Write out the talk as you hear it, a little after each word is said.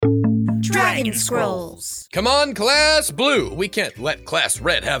Dragon Scrolls. Come on, Class Blue. We can't let Class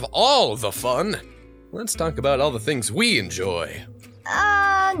Red have all the fun. Let's talk about all the things we enjoy.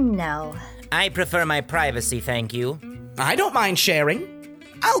 No. I prefer my privacy, thank you. I don't mind sharing.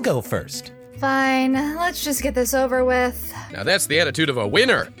 I'll go first. Fine, let's just get this over with. Now that's the attitude of a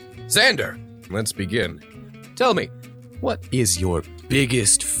winner. Xander, let's begin. Tell me, what is your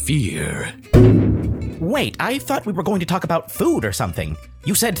biggest fear? Wait, I thought we were going to talk about food or something.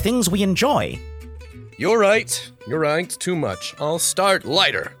 You said things we enjoy. You're right. Too much. I'll start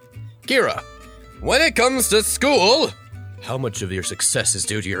lighter. Kira, when it comes to school, how much of your success is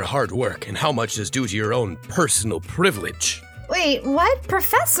due to your hard work and how much is due to your own personal privilege? Wait, what?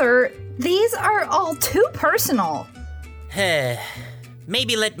 Professor, these are all too personal.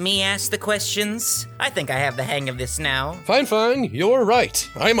 Maybe let me ask the questions. I think I have the hang of this now. Fine. You're right.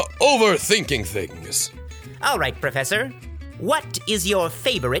 I'm overthinking things. All right, Professor. What is your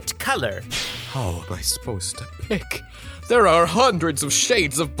favorite color? How am I supposed to pick? There are hundreds of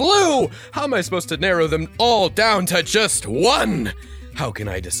shades of blue! How am I supposed to narrow them all down to just one? How can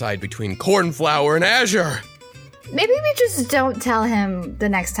I decide between cornflower and azure? Maybe we just don't tell him the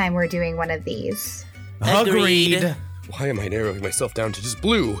next time we're doing one of these. Agreed. Why am I narrowing myself down to just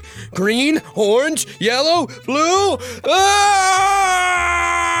blue? Green, orange, yellow, blue? Ah!